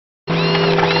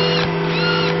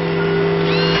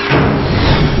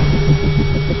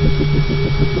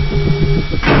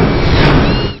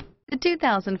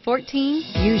2014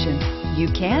 Fusion. You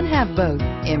can have both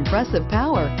impressive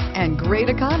power and great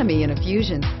economy in a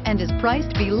Fusion and is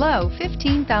priced below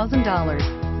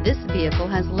 $15,000. This vehicle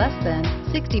has less than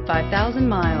 65,000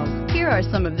 miles. Here are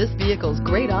some of this vehicle's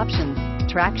great options: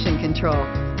 traction control,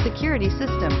 security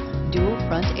system, dual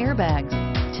front airbags,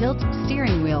 tilt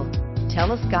steering wheel,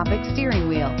 telescopic steering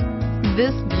wheel.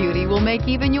 This beauty will make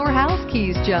even your house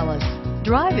keys jealous.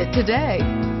 Drive it today.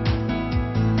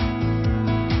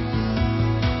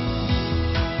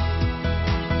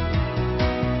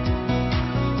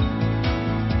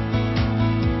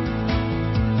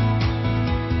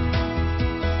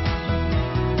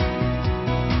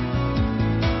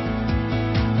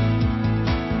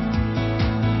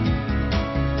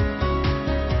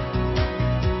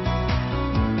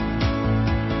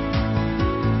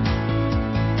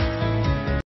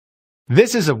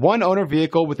 This is a one-owner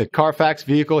vehicle with a Carfax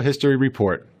Vehicle History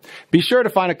Report. Be sure to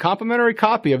find a complimentary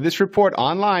copy of this report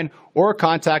online or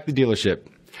contact the dealership.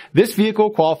 This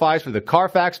vehicle qualifies for the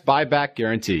Carfax Buyback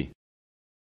Guarantee.